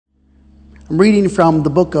I'm reading from the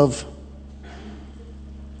book of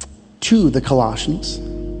the Colossians.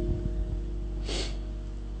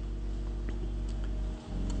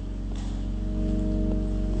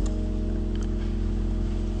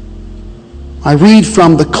 I read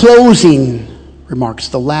from the closing remarks,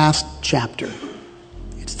 the last chapter.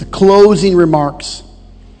 It's the closing remarks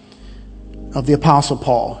of the Apostle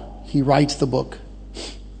Paul. He writes the book.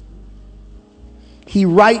 He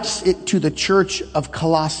writes it to the church of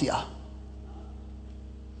Colossia.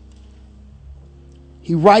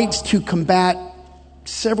 He writes to combat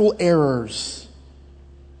several errors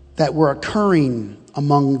that were occurring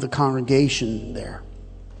among the congregation there.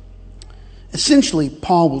 Essentially,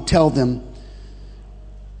 Paul will tell them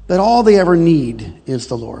that all they ever need is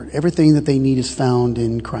the Lord. Everything that they need is found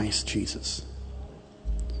in Christ Jesus.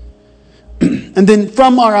 And then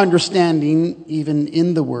from our understanding, even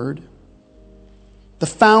in the Word, the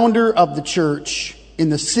founder of the church in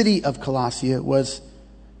the city of Colossae was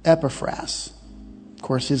Epaphras. Of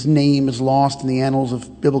course, his name is lost in the annals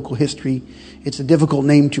of biblical history. It's a difficult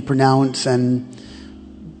name to pronounce and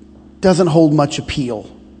doesn't hold much appeal.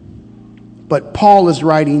 But Paul is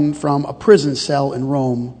writing from a prison cell in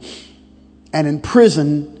Rome. And in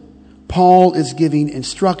prison, Paul is giving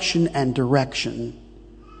instruction and direction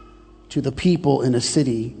to the people in a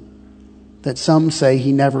city that some say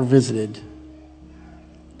he never visited.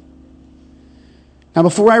 Now,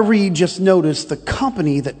 before I read, just notice the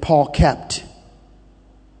company that Paul kept.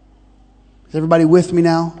 Is everybody with me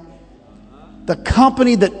now? The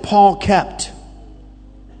company that Paul kept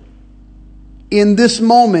in this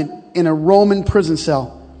moment in a Roman prison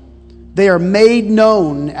cell, they are made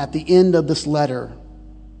known at the end of this letter.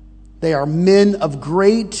 They are men of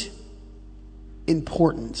great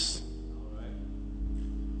importance.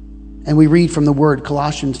 And we read from the Word,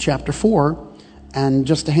 Colossians chapter 4, and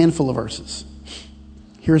just a handful of verses.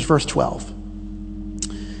 Here's verse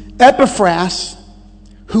 12. Epaphras,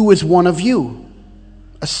 who is one of you,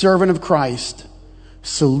 a servant of Christ,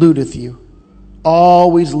 saluteth you,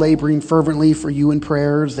 always laboring fervently for you in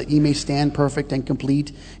prayers, that ye may stand perfect and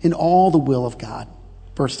complete in all the will of God.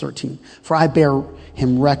 Verse 13. For I bear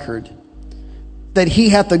him record that he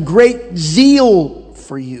hath a great zeal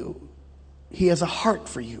for you. He has a heart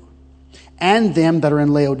for you, and them that are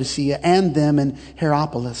in Laodicea, and them in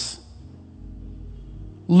Harpole.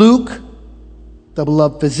 Luke, the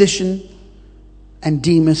beloved physician, and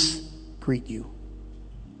Demas greet you.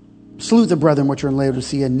 Salute the brethren which are in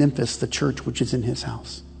Laodicea, and Nymphas, the church which is in his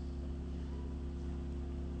house.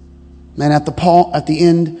 And at the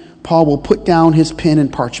end, Paul will put down his pen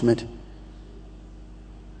and parchment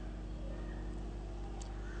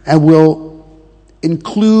and will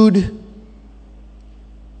include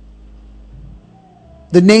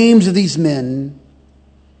the names of these men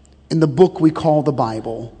in the book we call the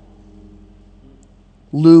Bible.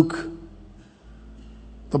 Luke,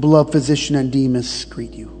 the beloved physician, and Demas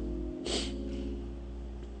greet you.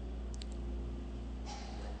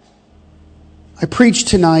 I preach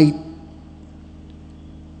tonight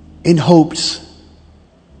in hopes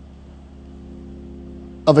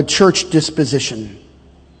of a church disposition.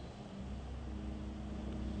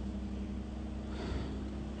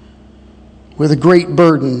 With a great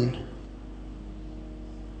burden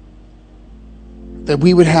that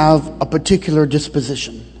we would have a particular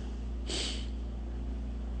disposition.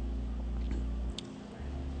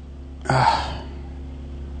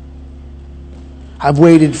 I've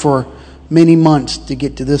waited for many months to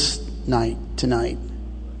get to this night tonight.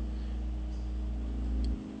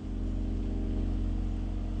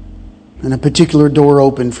 And a particular door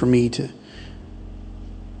opened for me to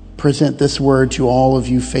present this word to all of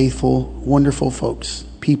you faithful, wonderful folks,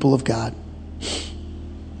 people of God.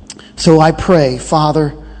 So I pray,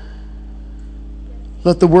 Father,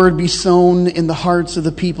 let the word be sown in the hearts of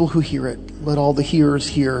the people who hear it. Let all the hearers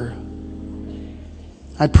hear.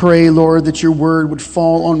 I pray, Lord, that your word would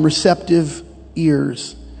fall on receptive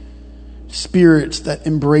ears, spirits that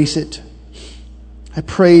embrace it. I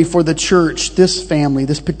pray for the church, this family,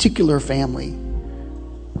 this particular family,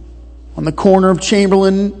 on the corner of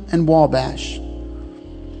Chamberlain and Wabash,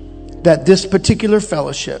 that this particular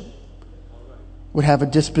fellowship would have a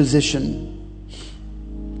disposition.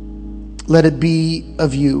 Let it be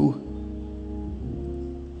of you.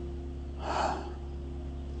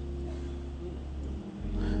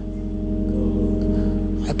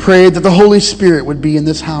 I pray that the Holy Spirit would be in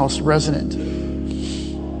this house, resident.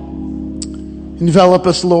 Envelop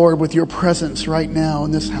us, Lord, with your presence right now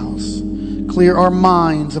in this house. Clear our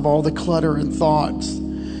minds of all the clutter and thoughts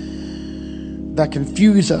that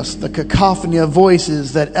confuse us, the cacophony of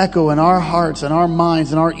voices that echo in our hearts and our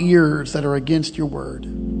minds and our ears that are against your word.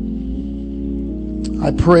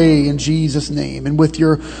 I pray in Jesus' name, and with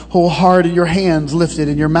your whole heart and your hands lifted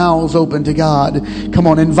and your mouths open to God, come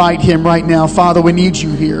on, invite Him right now. Father, we need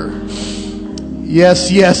you here.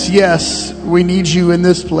 Yes, yes, yes, we need you in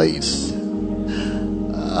this place.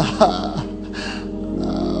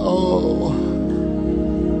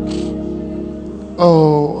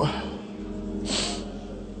 Oh.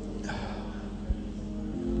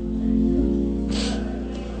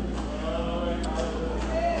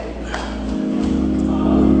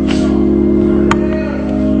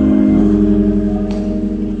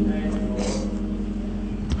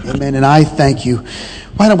 Amen. And I thank you.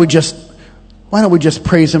 Why don't we just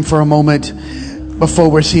praise Him for a moment before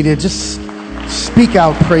we're seated? Just speak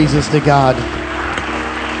out praises to God. I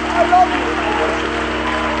love you.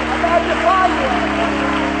 I magnify you.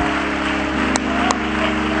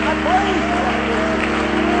 I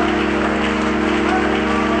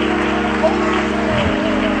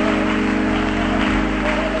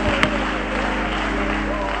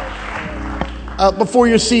praise you. Before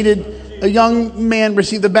you're seated, a young man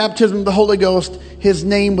received the baptism of the Holy Ghost. His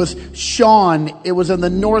name was Sean. It was on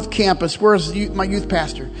the North Campus. Where's my youth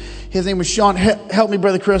pastor? His name was Sean. Help me,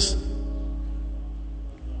 Brother Chris.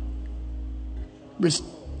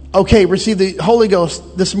 Okay, received the Holy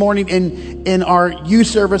Ghost this morning in our youth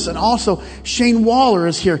service. And also, Shane Waller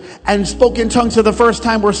is here and spoke in tongues for the first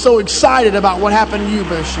time. We're so excited about what happened to you,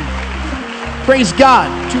 Brother Shane. Praise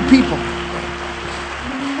God. 2 people.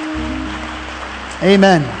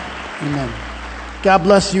 Amen. Amen. God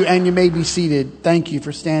bless you, and you may be seated. Thank you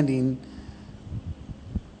for standing.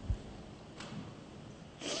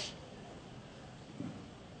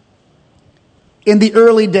 In the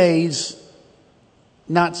early days,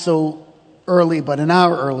 not so early, but in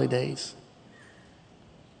our early days,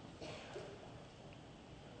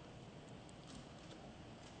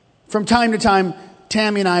 from time to time,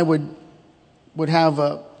 Tammy and I would have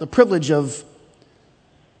the privilege of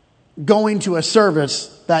going to a service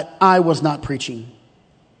that I was not preaching.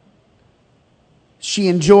 She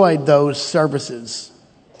enjoyed those services.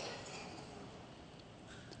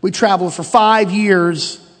 We traveled for 5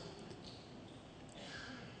 years,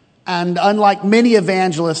 and unlike many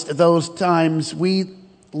evangelists at those times, we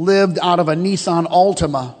lived out of a Nissan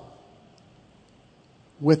Altima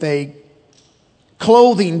with a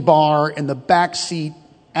clothing bar in the back seat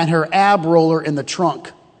and her ab roller in the trunk.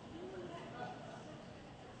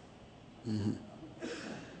 Mm-hmm.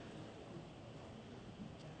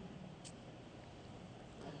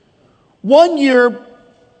 One year,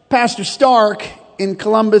 Pastor Stark in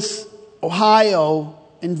Columbus, Ohio,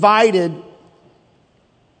 invited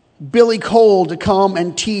Billy Cole to come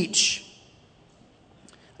and teach.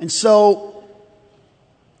 And so,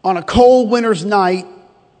 on a cold winter's night,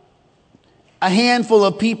 a handful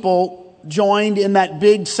of people joined in that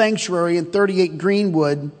big sanctuary in 38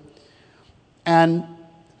 Greenwood and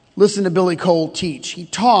listened to Billy Cole teach. He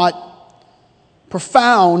taught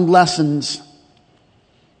profound lessons.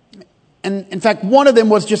 And in fact, one of them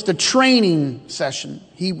was just a training session.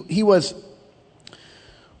 He was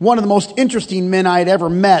one of the most interesting men I had ever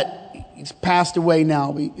met. He's passed away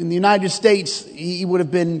now. In the United States, he would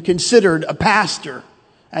have been considered a pastor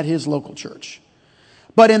at his local church.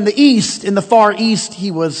 But in the East, in the Far East,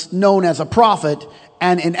 he was known as a prophet.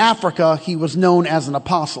 And in Africa, he was known as an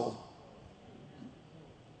apostle.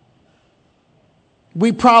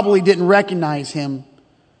 We probably didn't recognize him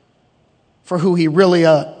for who he really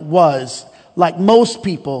was. Like most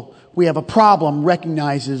people, we have a problem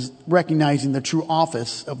recognizing the true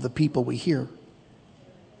office of the people we hear.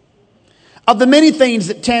 Of the many things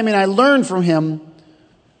that Tammy and I learned from him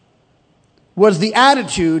was the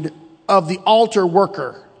attitude of the altar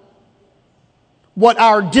worker. What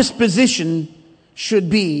our disposition should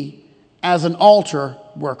be as an altar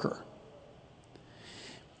worker.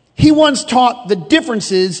 He once taught the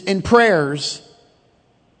differences in prayers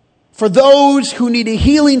for those who need a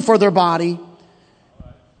healing for their body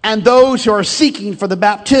and those who are seeking for the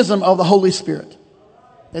baptism of the Holy Spirit.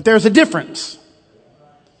 That there's a difference.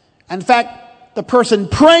 In fact, the person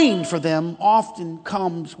praying for them often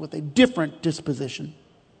comes with a different disposition.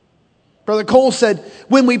 Brother Cole said,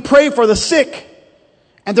 when we pray for the sick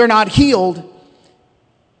and they're not healed,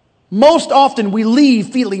 most often we leave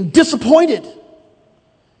feeling disappointed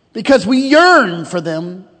because we yearn for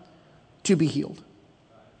them to be healed.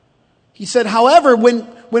 He said, however,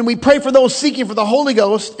 when we pray for those seeking for the Holy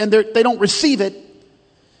Ghost and they don't receive it,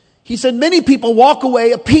 he said many people walk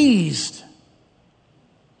away appeased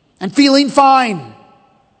and feeling fine. And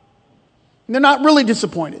they're not really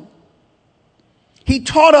disappointed. He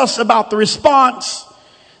taught us about the response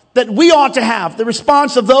that we ought to have, the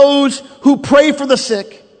response of those who pray for the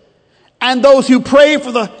sick and those who pray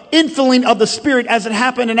for the infilling of the Spirit, as it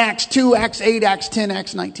happened in Acts 2, Acts 8, Acts 10,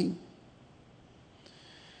 Acts 19.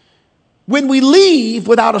 When we leave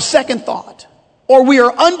without a second thought, or we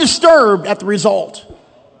are undisturbed at the result,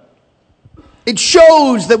 it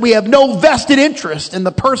shows that we have no vested interest in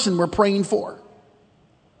the person we're praying for.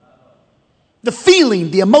 The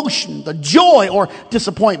feeling, the emotion, the joy or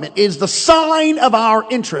disappointment is the sign of our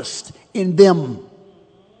interest in them.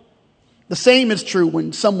 The same is true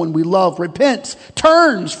when someone we love repents,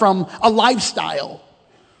 turns from a lifestyle.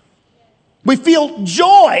 We feel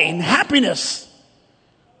joy and happiness.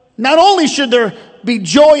 Not only should there be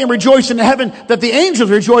joy and rejoicing in heaven that the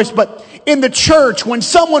angels rejoice, but in the church, when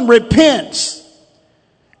someone repents,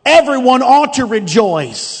 everyone ought to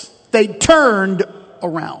rejoice. They turned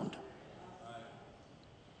around.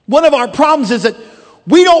 One of our problems is that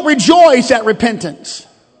we don't rejoice at repentance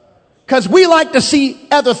because we like to see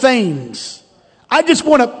other things. I just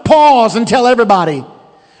want to pause and tell everybody,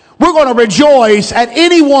 we're going to rejoice at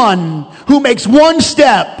anyone who makes one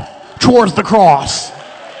step towards the cross.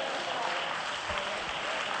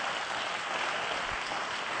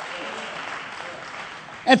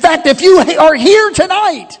 In fact, if you are here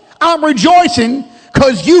tonight, I'm rejoicing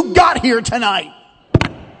because you got here tonight.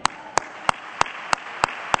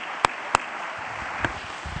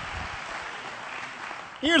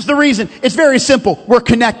 Here's the reason. It's very simple. We're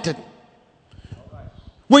connected.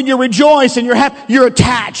 When you rejoice and you're happy, you're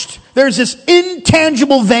attached. There's this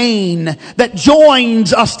intangible vein that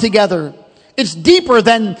joins us together. It's deeper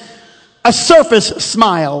than a surface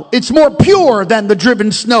smile. It's more pure than the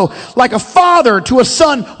driven snow. Like a father to a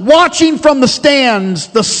son watching from the stands,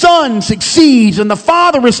 the son succeeds and the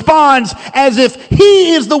father responds as if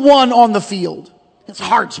he is the one on the field. His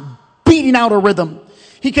heart's beating out a rhythm.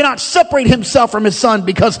 He cannot separate himself from his son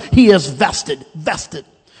because he is vested.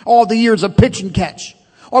 All the years of pitch and catch.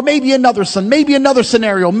 Or maybe another son, maybe another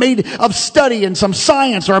scenario made of study and some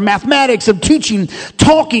science or mathematics, of teaching,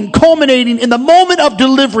 talking, culminating in the moment of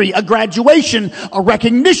delivery, a graduation, a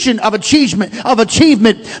recognition of achievement.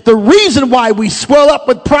 The reason why we swell up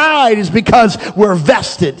with pride is because we're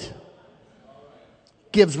vested.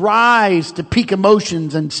 Gives rise to peak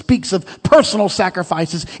emotions and speaks of personal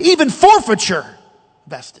sacrifices, even forfeiture.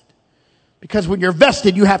 Vested. Because when you're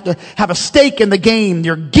vested, you have to have a stake in the game.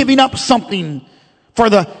 You're giving up something for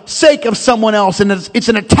the sake of someone else. And it's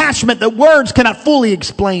an attachment that words cannot fully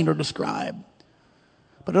explain or describe.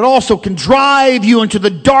 But it also can drive you into the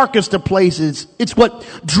darkest of places. It's what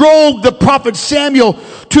drove the prophet Samuel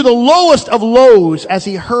to the lowest of lows as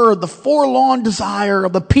he heard the forlorn desire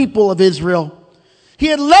of the people of Israel. He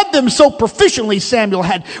had led them so proficiently, Samuel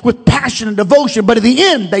had, with passion and devotion. But at the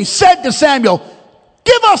end, they said to Samuel,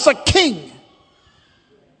 "Give us a king."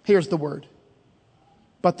 Here's the word.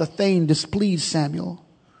 But the thing displeased Samuel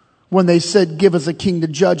when they said, "Give us a king to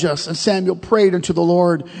judge us." And Samuel prayed unto the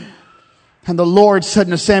Lord. And the Lord said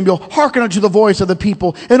unto Samuel, "Hearken unto the voice of the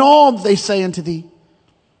people, and all that they say unto thee.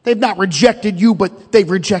 They've not rejected you, but they've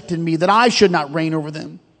rejected me, that I should not reign over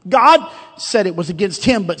them." God said it was against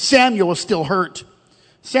him, but Samuel was still hurt.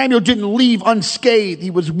 Samuel didn't leave unscathed.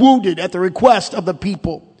 He was wounded at the request of the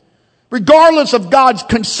people. Regardless of God's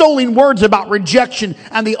consoling words about rejection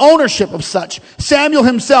and the ownership of such, Samuel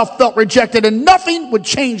himself felt rejected, and nothing would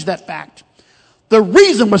change that fact. The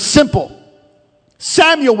reason was simple.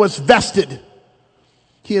 Samuel was vested.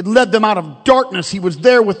 He had led them out of darkness. He was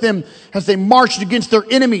there with them as they marched against their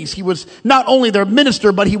enemies. He was not only their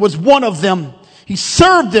minister, but he was one of them. He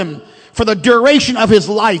served them for the duration of his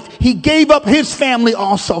life. He gave up his family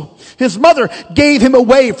also. His mother gave him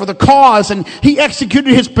away for the cause, and he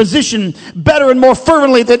executed his position better and more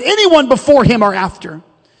fervently than anyone before him or after.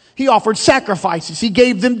 He offered sacrifices. He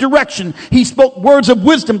gave them direction. He spoke words of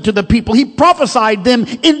wisdom to the people. He prophesied them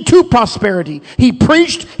into prosperity. He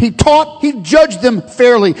preached, he taught, he judged them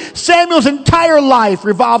fairly. Samuel's entire life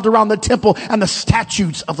revolved around the temple and the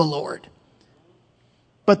statutes of the Lord.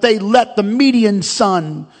 But they let the median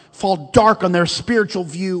sun fall dark on their spiritual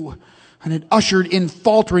view, and it ushered in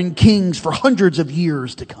faltering kings for hundreds of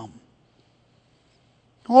years to come.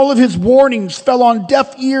 All of his warnings fell on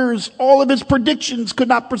deaf ears. All of his predictions could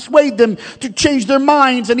not persuade them to change their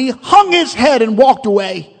minds, and he hung his head and walked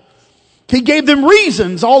away. He gave them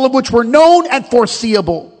reasons, all of which were known and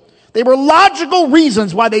foreseeable. They were logical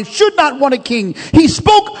reasons why they should not want a king. He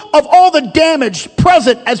spoke of all the damage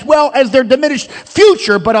present as well as their diminished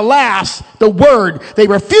future, but alas, the word, they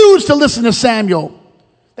refused to listen to Samuel.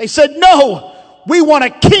 They said, "No, we want a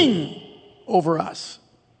king over us."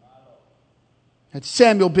 Had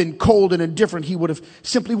Samuel been cold and indifferent, he would have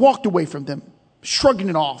simply walked away from them, shrugging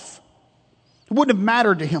it off. It wouldn't have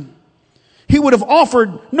mattered to him. he would have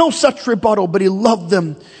offered no such rebuttal, but he loved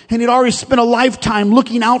them. And he'd already spent a lifetime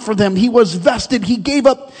looking out for them. He was vested. He gave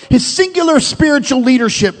up his singular spiritual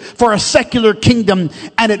leadership for a secular kingdom,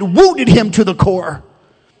 and it wounded him to the core.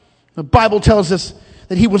 The Bible tells us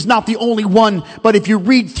that he was not the only one, but if you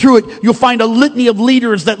read through it, you'll find a litany of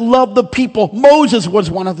leaders that loved the people. Moses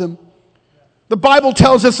was one of them. The Bible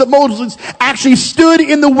tells us that Moses actually stood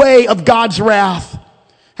in the way of God's wrath.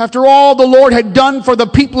 After all the Lord had done for the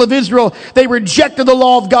people of Israel, they rejected the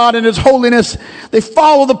law of God and his holiness. They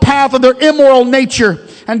followed the path of their immoral nature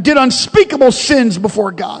and did unspeakable sins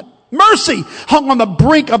before God. Mercy hung on the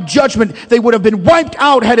brink of judgment. They would have been wiped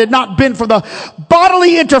out had it not been for the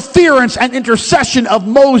bodily interference and intercession of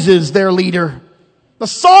Moses, their leader. The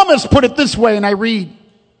psalmist put it this way, and I read,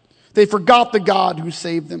 they forgot the God who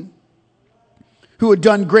saved them, who had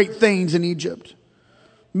done great things in Egypt,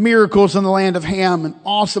 miracles in the land of Ham, and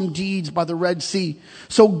awesome deeds by the Red Sea.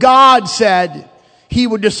 So God said he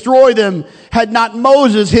would destroy them had not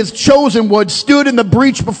Moses, his chosen one, stood in the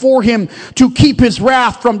breach before him to keep his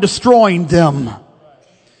wrath from destroying them.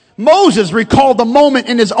 Moses recalled the moment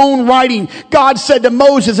in his own writing. God said to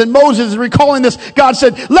Moses, and Moses is recalling this, God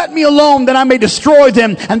said, let me alone that I may destroy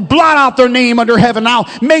them and blot out their name under heaven. I'll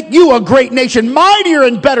make you a great nation, mightier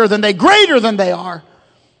and better than they, greater than they are.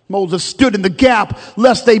 Moses stood in the gap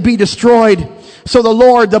lest they be destroyed. So the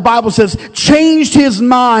Lord, the Bible says, changed his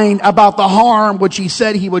mind about the harm which he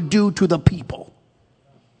said he would do to the people.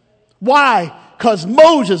 Why? Because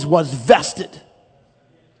Moses was vested.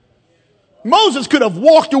 Moses could have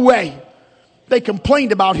walked away. They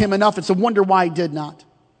complained about him enough. It's a wonder why he did not.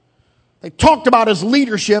 They talked about his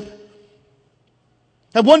leadership.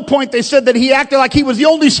 At one point they said that he acted like he was the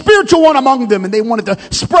only spiritual one among them, and they wanted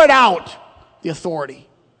to spread out the authority.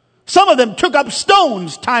 Some of them took up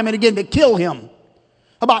stones time and again to kill him.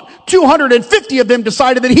 About 250 of them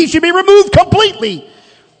decided that he should be removed completely.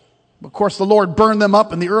 Of course, the Lord burned them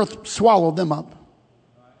up and the earth swallowed them up.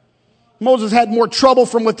 Moses had more trouble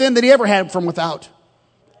from within than he ever had from without.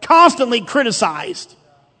 Constantly criticized.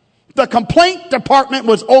 The complaint department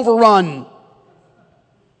was overrun.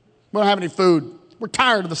 We don't have any food. We're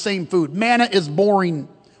tired of the same food. Manna is boring.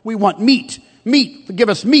 We want meat. Meat. Give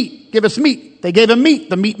us meat. Give us meat. They gave him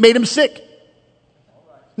meat. The meat made him sick.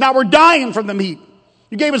 Now we're dying from the meat.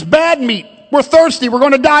 You gave us bad meat. We're thirsty. We're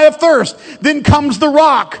going to die of thirst. Then comes the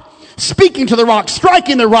rock. Speaking to the rock,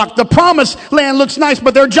 striking the rock. The promised land looks nice,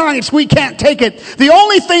 but they're giants. We can't take it. The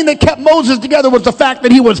only thing that kept Moses together was the fact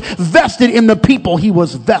that he was vested in the people. He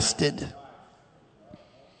was vested.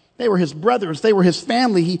 They were his brothers. They were his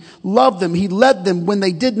family. He loved them. He led them when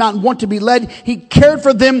they did not want to be led. He cared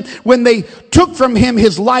for them when they took from him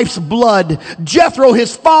his life's blood. Jethro,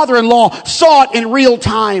 his father-in-law, saw it in real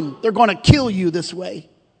time. They're going to kill you this way.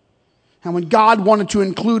 And when God wanted to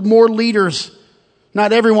include more leaders,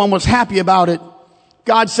 not everyone was happy about it.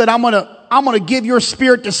 God said, I'm going to give your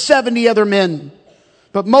spirit to 70 other men.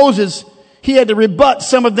 But Moses, he had to rebut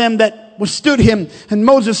some of them that withstood him. And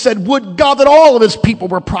Moses said, would God that all of his people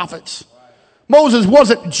were prophets. Moses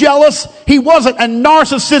wasn't jealous. He wasn't a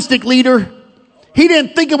narcissistic leader. He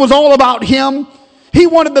didn't think it was all about him. He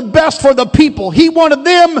wanted the best for the people. He wanted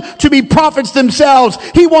them to be prophets themselves.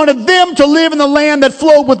 He wanted them to live in the land that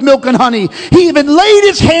flowed with milk and honey. He even laid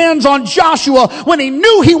his hands on Joshua when he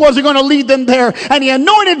knew he wasn't going to lead them there. And he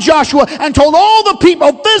anointed Joshua and told all the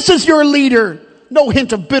people, this is your leader. No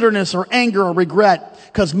hint of bitterness or anger or regret,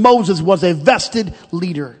 because Moses was a vested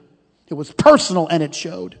leader. It was personal and it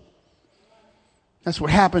showed. That's what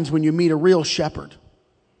happens when you meet a real shepherd.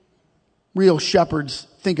 Real shepherds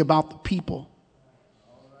think about the people.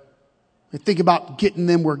 They think about getting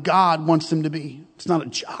them where God wants them to be. It's not a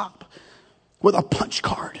job with a punch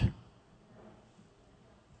card.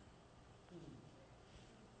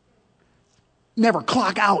 Never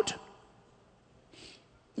clock out.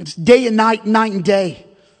 It's day and night, night and day.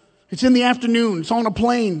 It's in the afternoon. It's on a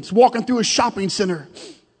plane. It's walking through a shopping center.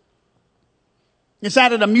 It's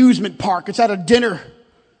at an amusement park. It's at a dinner.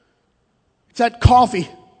 It's at coffee.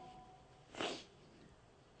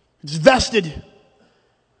 It's vested.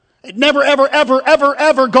 It never, ever, ever, ever,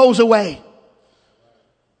 ever goes away.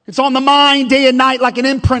 It's on the mind day and night like an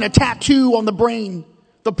imprint, a tattoo on the brain,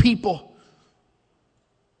 the people.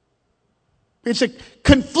 It's a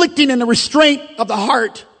conflicting and a restraint of the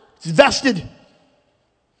heart. It's vested.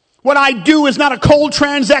 What I do is not a cold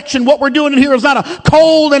transaction. What we're doing here is not a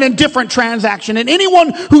cold and indifferent transaction. And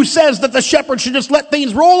anyone who says that the shepherd should just let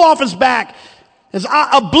things roll off his back is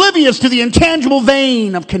oblivious to the intangible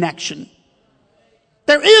vein of connection.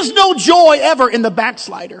 There is no joy ever in the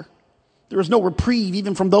backslider. There is no reprieve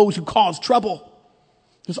even from those who cause trouble.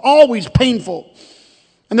 It's always painful.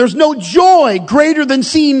 And there's no joy greater than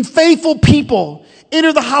seeing faithful people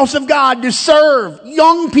enter the house of God to serve,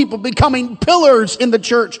 young people becoming pillars in the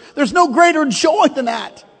church. There's no greater joy than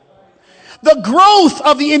that. The growth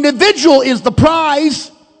of the individual is the prize,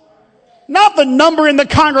 not the number in the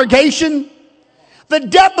congregation. The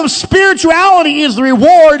depth of spirituality is the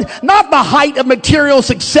reward, not the height of material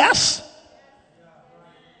success.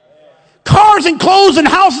 Cars and clothes and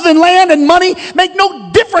houses and land and money make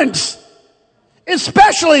no difference.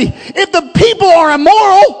 Especially if the people are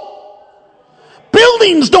immoral.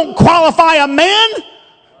 Buildings don't qualify a man.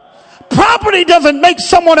 Property doesn't make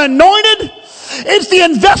someone anointed. It's the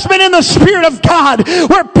investment in the Spirit of God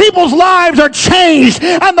where people's lives are changed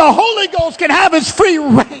and the Holy Ghost can have his free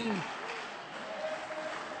reign.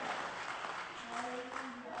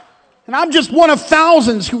 And I'm just one of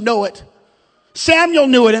thousands who know it. Samuel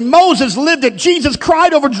knew it, and Moses lived it. Jesus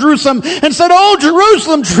cried over Jerusalem and said, "Oh,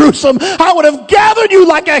 Jerusalem, Jerusalem, I would have gathered you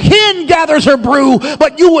like a hen gathers her brood,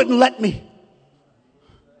 but you wouldn't let me."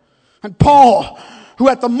 And Paul, who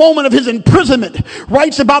at the moment of his imprisonment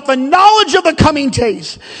writes about the knowledge of the coming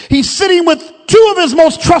days. He's sitting with two of his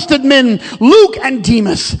most trusted men, Luke and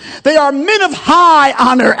Demas. They are men of high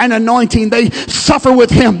honor and anointing. They suffer with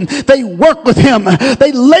him. They work with him.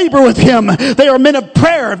 They labor with him. They are men of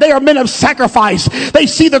prayer. They are men of sacrifice. They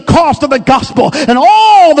see the cost of the gospel and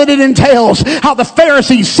all that it entails. How the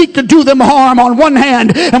Pharisees seek to do them harm on one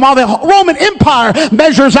hand, and while the Roman Empire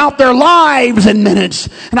measures out their lives in minutes.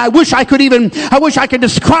 And I wish I could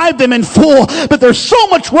describe them in full, but there's so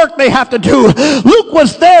much work they have to do. Luke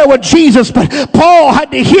was there with Jesus, but Paul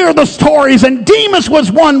had to hear the stories, and Demas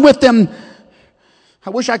was one with them.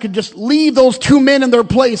 I wish I could just leave those two men in their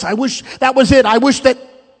place. I wish that was it. I wish that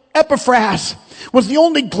Epaphras was the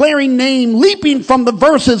only glaring name leaping from the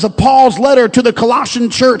verses of Paul's letter to the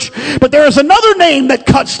Colossian church. But there is another name that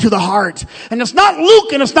cuts to the heart. And it's not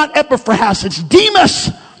Luke and it's not Epaphras. It's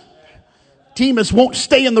Demas. Demas won't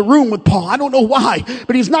stay in the room with Paul. I don't know why,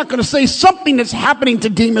 but he's not going to say something that's happening to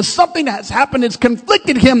Demas. Something that has happened has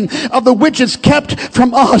conflicted him, of the which is kept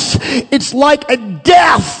from us. It's like a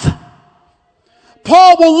death.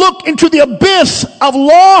 Paul will look into the abyss of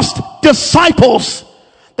lost disciples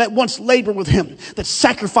that once labored with him, that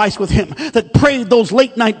sacrificed with him, that prayed those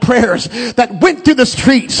late night prayers, that went through the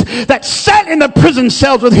streets, that sat in the prison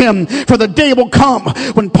cells with him. For the day will come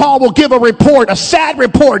when Paul will give a report, a sad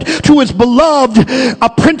report, to his beloved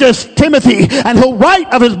apprentice Timothy, and he'll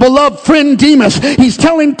write of his beloved friend Demas. He's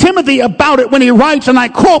telling Timothy about it when he writes, and I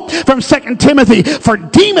quote from 2 Timothy, "For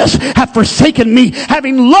Demas hath forsaken me,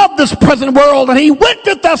 having loved this present world, and he went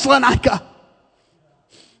to Thessalonica."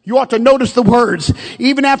 You ought to notice the words.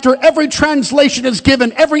 Even after every translation is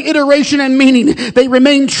given, every iteration and meaning, they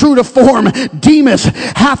remain true to form. Demas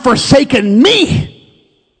hath forsaken me.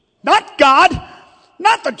 Not God,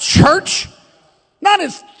 not the church, not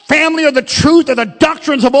his family or the truth or the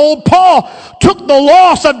doctrines of old. Paul took the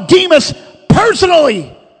loss of Demas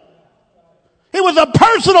personally. It was a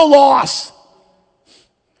personal loss.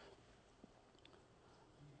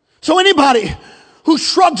 So anybody who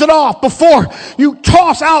shrugs it off before you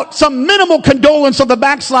toss out some minimal condolence of the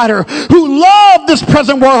backslider who loved this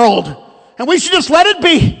present world, and we should just let it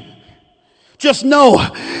be. Just know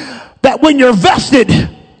that when you're vested,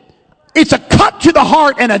 it's a cut to the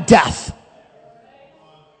heart and a death.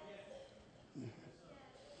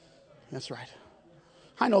 That's right.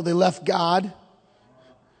 I know they left God.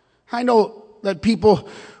 I know that people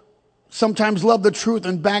sometimes love the truth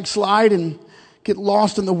and backslide and get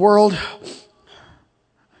lost in the world.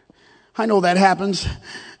 I know that happens.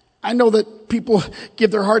 I know that people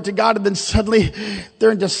give their heart to God and then suddenly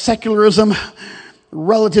they're into secularism.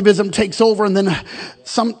 Relativism takes over, and then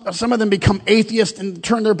some of them become atheists and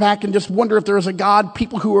turn their back and just wonder if there is a God.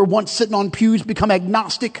 People who were once sitting on pews become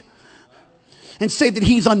agnostic and say that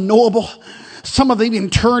he's unknowable. Some of them even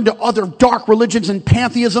turn to other dark religions and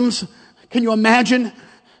pantheisms. Can you imagine?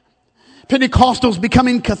 Pentecostals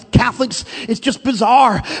becoming Catholics. It's just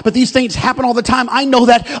bizarre. But these things happen all the time. I know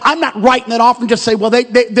that. I'm not writing that off and just say, well,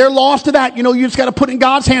 they're lost to that. You know, you just got to put it in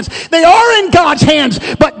God's hands. They are in God's hands.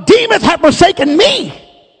 But Demas hath forsaken me.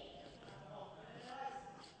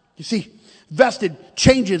 You see, vested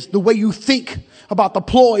changes the way you think about the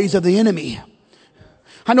ploys of the enemy.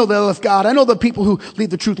 I know they left God. I know the people who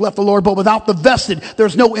leave the truth left the Lord. But without the vested,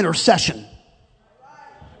 there's no intercession.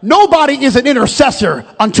 Nobody is an intercessor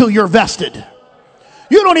until you're vested.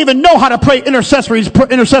 You don't even know how to pray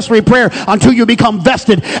intercessory prayer until you become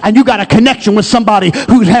vested and you got a connection with somebody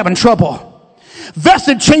who's having trouble.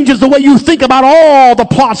 Vested changes the way you think about all the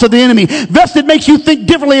plots of the enemy. Vested makes you think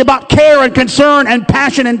differently about care and concern and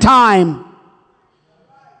passion and time.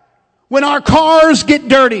 When our cars get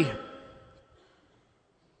dirty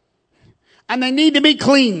and they need to be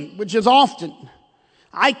cleaned, which is often,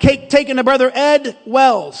 I taken to Brother Ed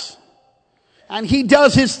Wells, and he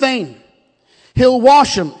does his thing. He'll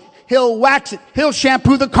wash them. He'll wax it. He'll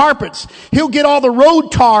shampoo the carpets. He'll get all the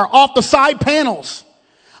road tar off the side panels.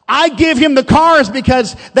 I give him the cars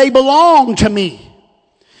because they belong to me.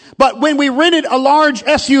 But when we rented a large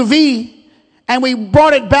SUV and we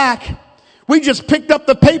brought it back, we just picked up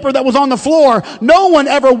the paper that was on the floor. No one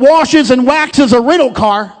ever washes and waxes a rental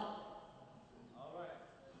car.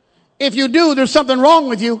 If you do, there's something wrong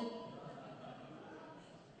with you.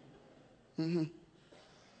 Mm-hmm.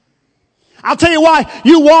 I'll tell you why.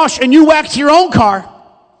 You wash and you wax your own car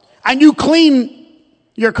and you clean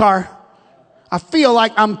your car. I feel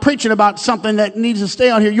like I'm preaching about something that needs to stay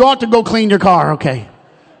on here. You ought to go clean your car, okay?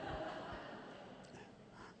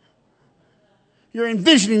 You're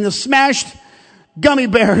envisioning the smashed gummy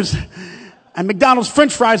bears and McDonald's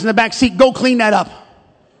French fries in the back seat. Go clean that up.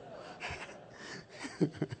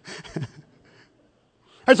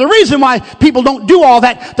 There's a reason why people don't do all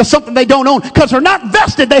that to something they don't own. Because they're not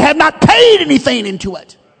vested. They have not paid anything into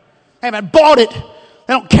it. They haven't bought it.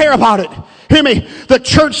 They don't care about it. Hear me. The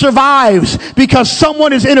church survives because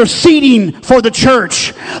someone is interceding for the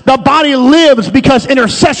church. The body lives because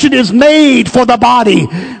intercession is made for the body.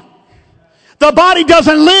 The body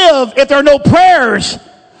doesn't live if there are no prayers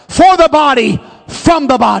for the body from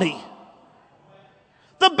the body.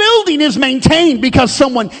 The building is maintained because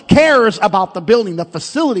someone cares about the building. The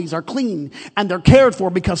facilities are clean and they're cared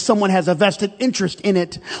for because someone has a vested interest in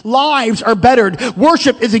it. Lives are bettered.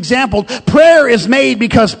 Worship is exampled. Prayer is made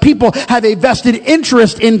because people have a vested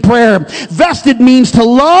interest in prayer. Vested means to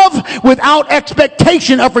love without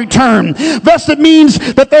expectation of return. Vested means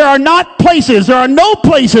that there are no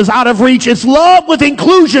places out of reach. It's love with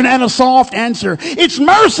inclusion and a soft answer. It's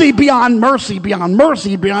mercy beyond mercy, beyond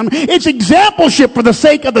mercy, beyond. It's exampleship for the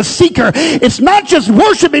sake of the seeker. It's not just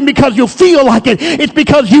worshiping because you feel like it. It's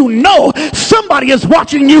because you know somebody is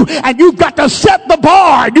watching you and you've got to set the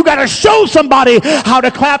bar. You got to show somebody how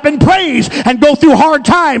to clap and praise and go through hard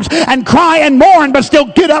times and cry and mourn, but still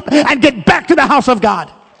get up and get back to the house of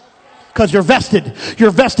God. Because you're vested.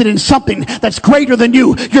 You're vested in something that's greater than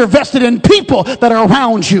you. You're vested in people that are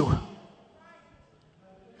around you.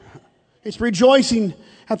 It's rejoicing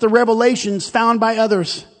at the revelations found by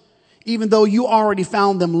others, even though you already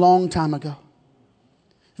found them long time ago.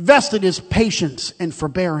 Vested is patience and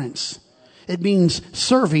forbearance. It means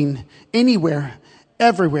serving anywhere,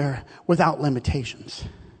 everywhere, without limitations.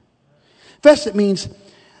 Vested means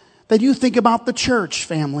that you think about the church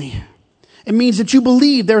family. It means that you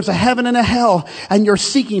believe there's a heaven and a hell and you're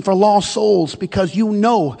seeking for lost souls because you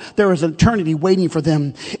know there is an eternity waiting for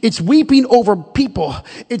them. It's weeping over people.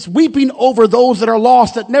 It's weeping over those that are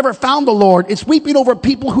lost that never found the Lord. It's weeping over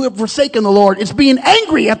people who have forsaken the Lord. It's being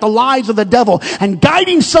angry at the lies of the devil and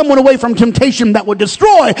guiding someone away from temptation that would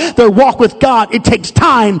destroy their walk with God. It takes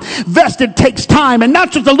time. Vested takes time, and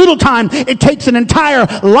not just a little time. It takes an entire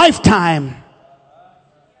lifetime.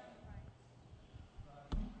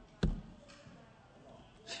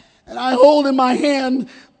 And I hold in my hand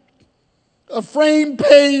a framed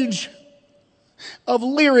page of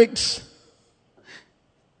lyrics.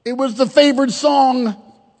 It was the favorite song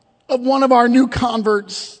of one of our new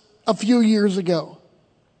converts a few years ago.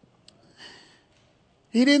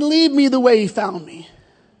 He didn't leave me the way he found me.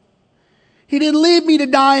 He didn't leave me to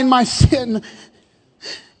die in my sin,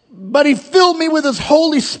 but he filled me with his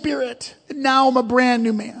Holy Spirit. And now I'm a brand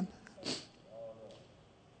new man.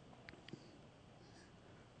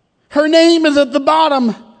 Her name is at the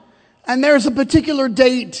bottom, and there's a particular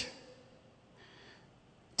date.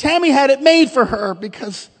 Tammy had it made for her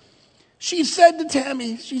because she said to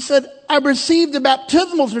Tammy, she said, I received a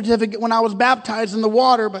baptismal certificate when I was baptized in the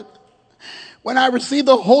water, but when I received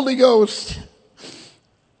the Holy Ghost,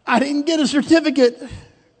 I didn't get a certificate.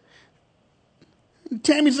 And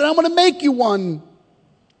Tammy said, I'm going to make you one.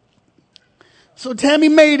 So Tammy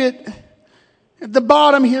made it. At the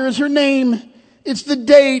bottom here is her name. It's the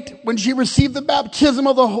date when she received the baptism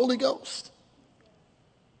of the Holy Ghost.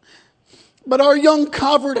 But our young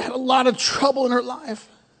convert had a lot of trouble in her life.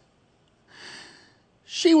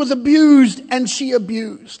 She was abused and she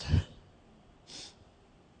abused.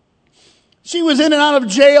 She was in and out of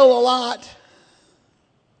jail a lot.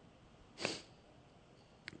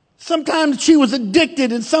 Sometimes she was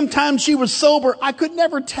addicted and sometimes she was sober. I could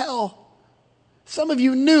never tell. Some of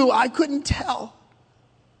you knew. I couldn't tell.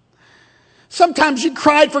 Sometimes she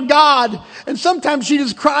cried for God, and sometimes she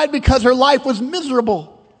just cried because her life was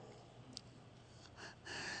miserable.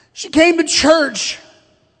 She came to church,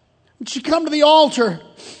 and she'd come to the altar,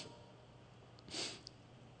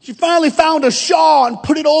 She finally found a shawl and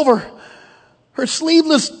put it over her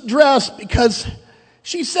sleeveless dress because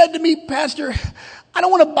she said to me, Pastor, I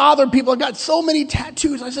don't want to bother people. I've got so many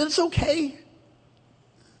tattoos. I said, it's okay.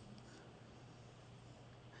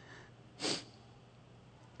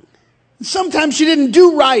 Sometimes she didn't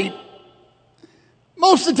do right.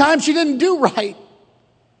 Most of the time she didn't do right.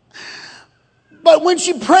 But when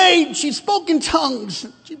she prayed, she spoke in tongues.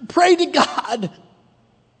 She prayed to God.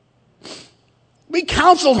 We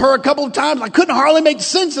counseled her a couple of times. I couldn't hardly make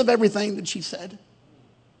sense of everything that she said.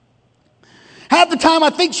 Half the time I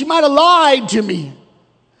think she might have lied to me.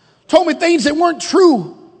 Told me things that weren't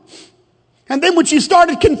true. And then when she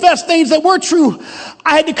started to confess things that were true,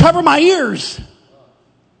 I had to cover my ears.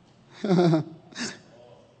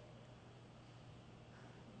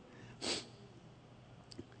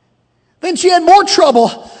 Then she had more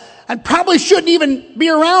trouble and probably shouldn't even be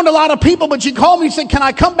around a lot of people, but she called me and said, can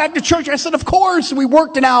I come back to church? I said, of course. We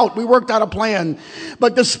worked it out. We worked out a plan.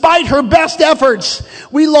 But despite her best efforts,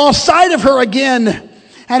 we lost sight of her again.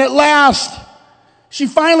 And at last, she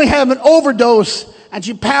finally had an overdose and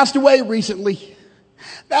she passed away recently.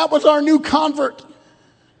 That was our new convert.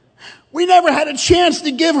 We never had a chance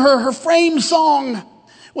to give her her frame song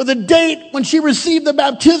with a date when she received the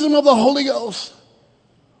baptism of the Holy Ghost.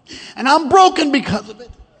 And I'm broken because of it.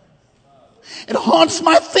 It haunts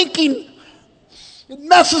my thinking. It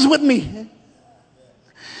messes with me.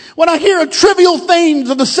 When I hear of trivial things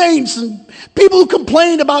of the saints and people who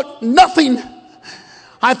complain about nothing,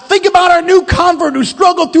 I think about our new convert who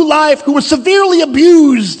struggled through life, who was severely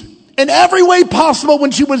abused in every way possible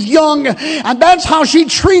when she was young. And that's how she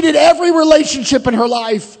treated every relationship in her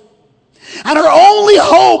life. And her only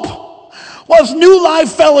hope was New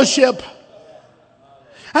Life Fellowship.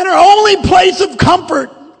 And her only place of comfort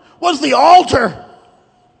was the altar.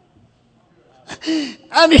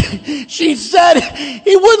 And she said,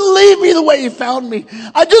 he wouldn't leave me the way he found me.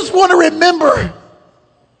 I just want to remember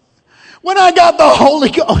when I got the Holy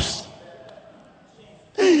Ghost.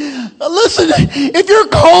 Listen, if you're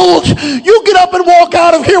cold, you get up and walk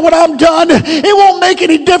out of here when I'm done. It won't make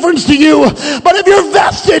any difference to you. But if you're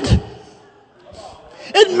vested,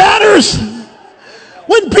 it matters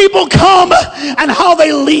when people come and how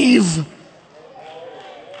they leave.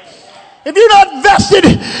 If you're not vested,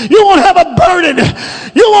 you won't have a burden.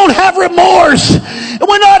 You won't have remorse. And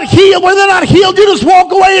when they're not healed, you just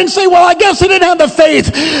walk away and say, well, I guess they didn't have the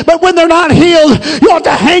faith. But when they're not healed, you ought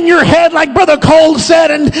to hang your head like Brother Cole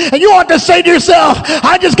said. And you ought to say to yourself,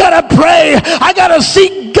 I just got to pray. I got to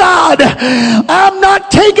seek God. I'm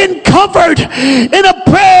not taking comfort in a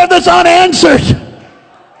prayer that's unanswered.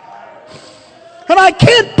 And I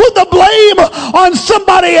can't put the blame on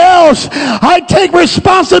somebody else. I take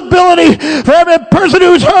responsibility for every person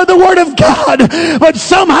who's heard the word of God. But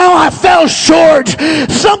somehow I fell short.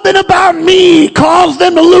 Something about me caused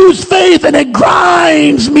them to lose faith, and it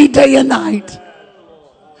grinds me day and night.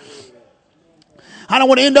 I don't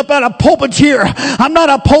want to end up at a pulpiteer. I'm not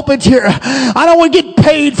a pulpiteer. I don't want to get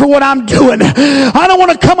paid for what I'm doing. I don't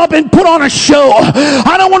want to come up and put on a show.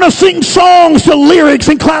 I don't want to sing songs to lyrics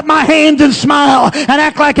and clap my hands and smile and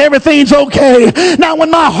act like everything's okay. Now when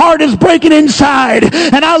my heart is breaking inside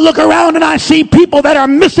and I look around and I see people that are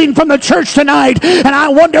missing from the church tonight and I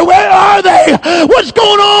wonder, where are they? What's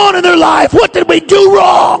going on in their life? What did we do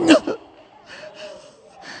wrong?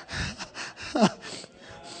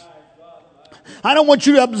 I don't want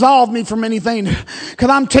you to absolve me from anything, because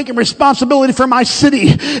I'm taking responsibility for my city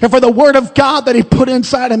and for the word of God that he put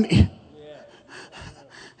inside of me.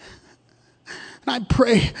 And I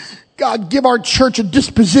pray, God, give our church a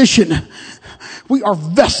disposition. We are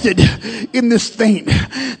vested in this thing.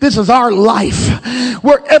 This is our life,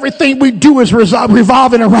 where everything we do is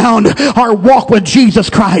revolving around our walk with Jesus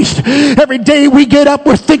Christ. Every day we get up,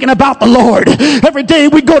 we're thinking about the Lord. Every day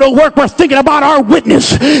we go to work, we're thinking about our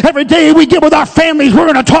witness. Every day we get with our families,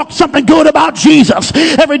 we're going to talk something good about Jesus.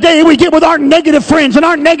 Every day we get with our negative friends and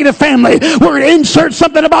our negative family, we're going to insert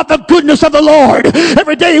something about the goodness of the Lord.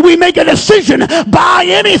 Every day we make a decision, buy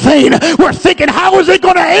anything, we're thinking, how is it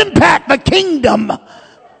going to impact the kingdom?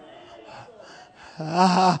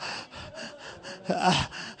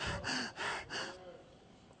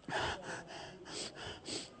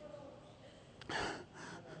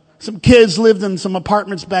 Some kids lived in some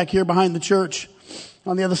apartments back here behind the church,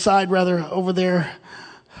 on the other side, rather, over there.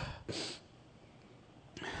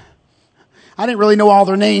 I didn't really know all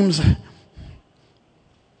their names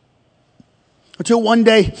until one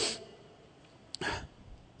day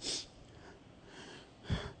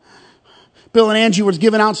Bill and Angie was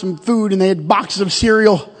giving out some food, and they had boxes of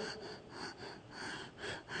cereal.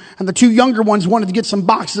 And the two younger ones wanted to get some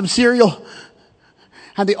boxes of cereal.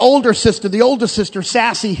 And the oldest sister,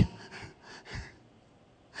 Sassy,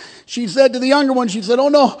 she said to the younger one, she said, "Oh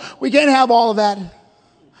no, we can't have all of that.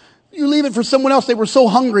 You leave it for someone else. They were so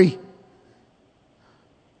hungry."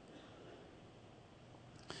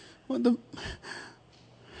 Well, the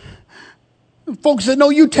folks said, "No,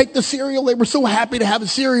 you take the cereal." They were so happy to have a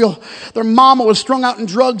cereal. Their mama was strung out in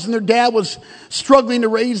drugs and their dad was struggling to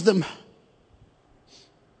raise them.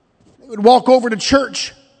 They would walk over to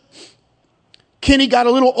church. Kenny got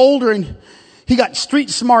a little older and he got street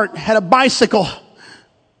smart, had a bicycle.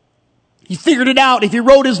 He figured it out. If he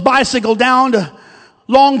rode his bicycle down to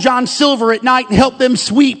Long John Silver at night and helped them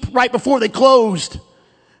sweep right before they closed,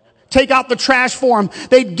 take out the trash for him,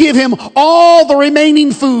 they'd give him all the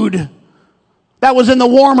remaining food that was in the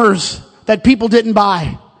warmers that people didn't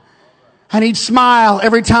buy. And he'd smile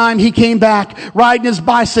every time he came back, riding his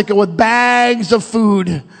bicycle with bags of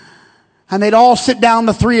food. And they'd all sit down,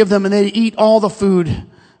 the three of them, and they'd eat all the food.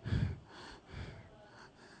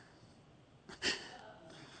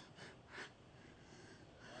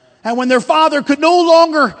 And when their father could no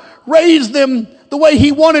longer raise them the way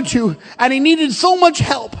he wanted to, and he needed so much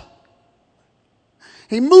help,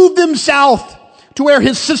 he moved them south to where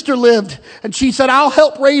his sister lived. And she said, "I'll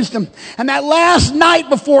help raise them." And that last night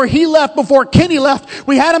before he left, before Kenny left,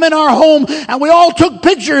 we had him in our home and we all took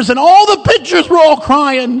pictures, and all the pictures were all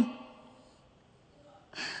crying.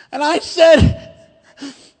 And I said,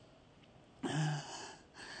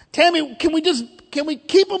 "Tammy, can we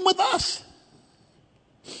keep them with us?"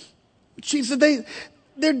 She said,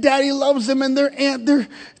 their daddy loves them and their aunt,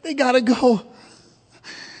 they gotta go.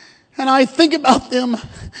 And I think about them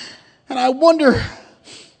and I wonder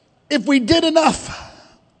if we did enough.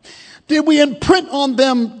 Did we imprint on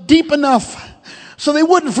them deep enough so they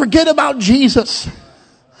wouldn't forget about Jesus?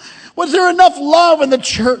 Was there enough love in the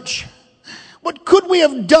church? What could we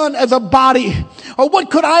have done as a body? Or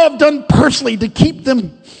what could I have done personally to keep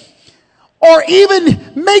them? Or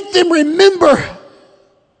even make them remember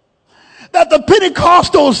that the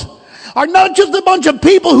Pentecostals are not just a bunch of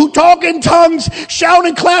people who talk in tongues, shout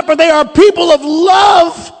and clap, but they are people of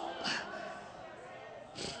love.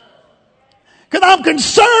 Because I'm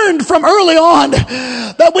concerned from early on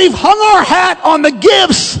that we've hung our hat on the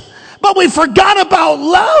gifts, but we forgot about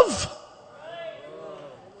love.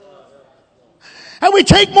 And we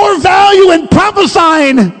take more value in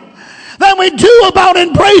prophesying than we do about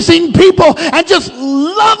embracing people and just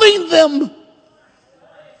loving them.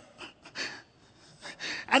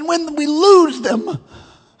 And when we lose them,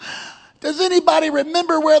 does anybody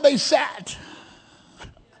remember where they sat?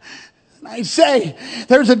 And I say,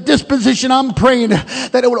 there's a disposition I'm praying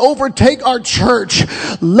that it would overtake our church.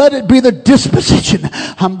 Let it be the disposition.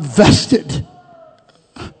 I'm vested.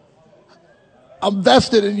 I'm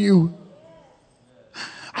vested in you.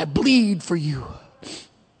 I bleed for you.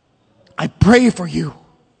 I pray for you.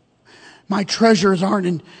 My treasures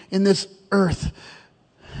aren't in this earth.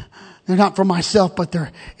 They're not for myself, but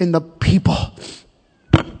they're in the people.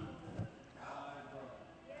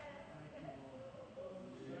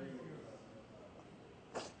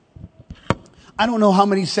 I don't know how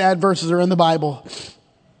many sad verses are in the Bible.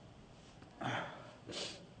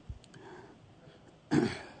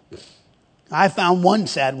 I found one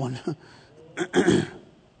sad one.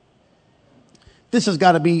 This has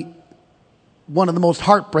got to be one of the most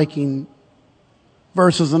heartbreaking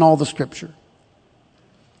verses in all the scripture.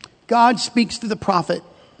 God speaks to the prophet.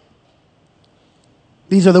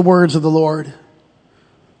 These are the words of the Lord.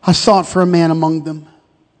 I sought for a man among them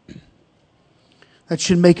that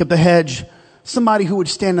should make up the hedge, somebody who would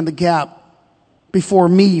stand in the gap before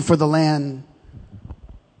me for the land,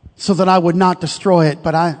 so that I would not destroy it.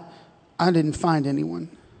 But I didn't find anyone.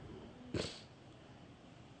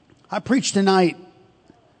 I preach tonight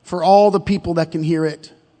for all the people that can hear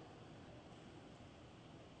it.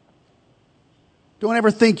 Don't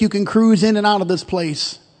ever think you can cruise in and out of this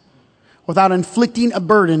place without inflicting a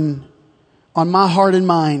burden on my heart and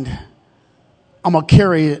mind. I'm going to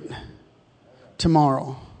carry it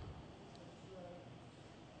tomorrow.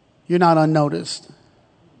 You're not unnoticed.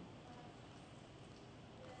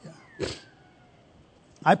 Yeah.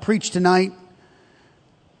 I preach tonight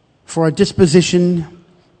for a disposition,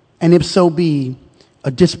 and if so be,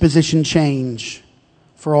 a disposition change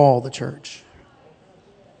for all the church.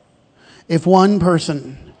 If one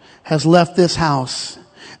person has left this house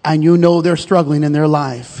and you know they're struggling in their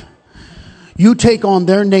life, you take on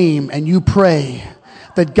their name and you pray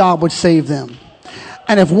that God would save them.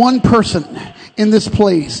 And if one person in this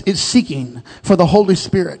place is seeking for the Holy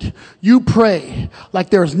Spirit, you pray like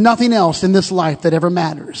there's nothing else in this life that ever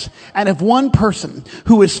matters. And if one person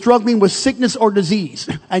who is struggling with sickness or disease,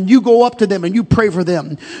 and you go up to them and you pray for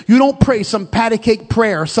them, you don't pray some patty cake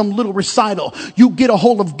prayer, some little recital. You get a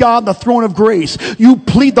hold of God, the throne of grace. You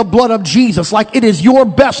plead the blood of Jesus like it is your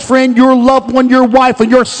best friend, your loved one, your wife, or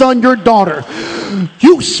your son, your daughter.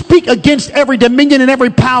 You speak against every dominion and every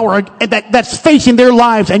power that's facing their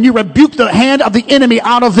lives, and you rebuke the hand of the enemy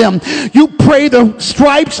out of them. You pray the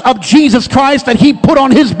stripes of Jesus Christ that he put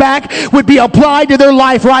on his back would be applied to their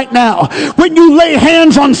life right now. When you lay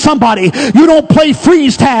hands on somebody, you don't play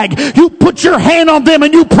freeze tag. You put your hand on them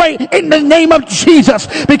and you pray in the name of Jesus,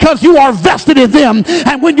 because you are vested in them.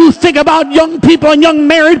 And when you think about young people and young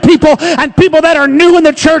married people and people that are new in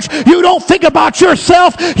the church, you don't think about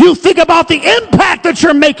yourself. You think about the impact that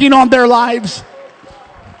you're making on their lives.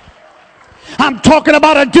 I'm talking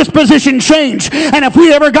about a disposition change. And if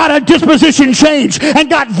we ever got a disposition change and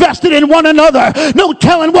got vested in one another, no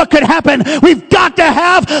telling what could happen. We've got to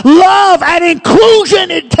have love and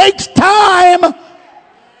inclusion. It takes time.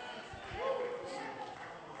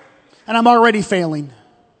 And I'm already failing.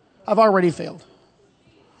 I've already failed.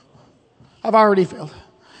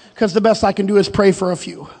 Because the best I can do is pray for a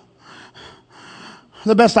few.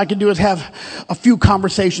 The best I can do is have a few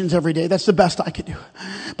conversations every day. That's the best I could do.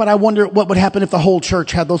 But I wonder what would happen if the whole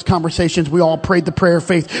church had those conversations. We all prayed the prayer of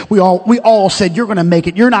faith. We all said, you're going to make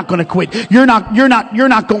it. You're not going to quit. You're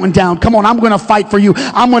not going down. Come on. I'm going to fight for you.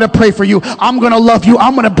 I'm going to pray for you. I'm going to love you.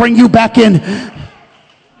 I'm going to bring you back in.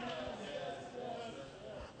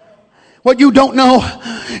 What you don't know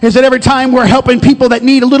is that every time we're helping people that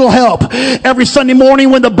need a little help, every Sunday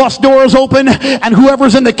morning when the bus door is open and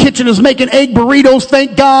whoever's in the kitchen is making egg burritos,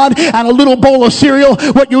 thank God, and a little bowl of cereal,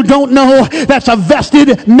 what you don't know, that's a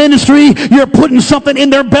vested ministry. You're putting something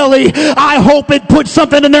in their belly. I hope it puts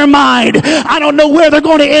something in their mind. I don't know where they're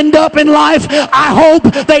going to end up in life. I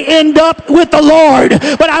hope they end up with the Lord.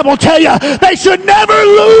 But I will tell you, they should never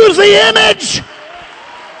lose the image.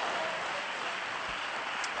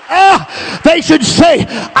 They should say,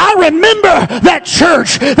 I remember that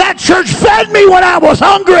church. That church fed me when I was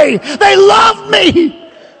hungry. They loved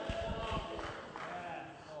me.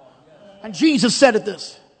 And Jesus said it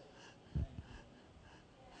this.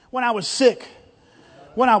 When I was sick,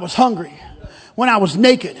 when I was hungry, when I was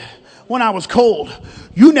naked, when I was cold,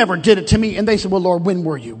 you never did it to me. And they said, well, Lord, when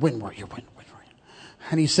were you? When were you?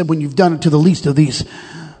 And he said, when you've done it to the least of these.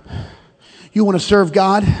 You want to serve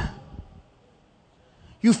God?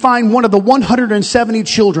 You find one of the 170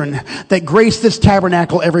 children that grace this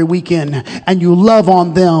tabernacle every weekend, and you love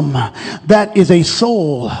on them. That is a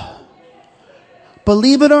soul.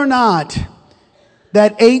 Believe it or not,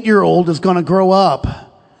 that 8-year-old is going to grow up,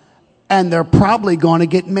 and they're probably going to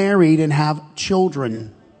get married and have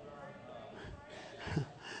children.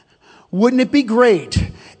 Wouldn't it be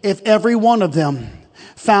great if every one of them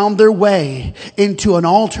found their way into an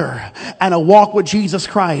altar and a walk with Jesus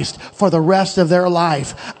Christ for the rest of their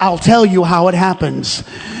life? I'll tell you how it happens.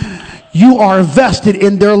 You are vested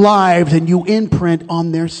in their lives and you imprint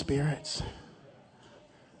on their spirits.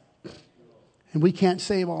 And we can't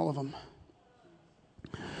save all of them,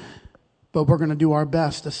 but we're going to do our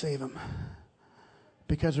best to save them,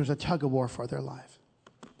 because there's a tug of war for their life.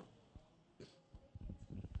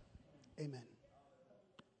 Amen.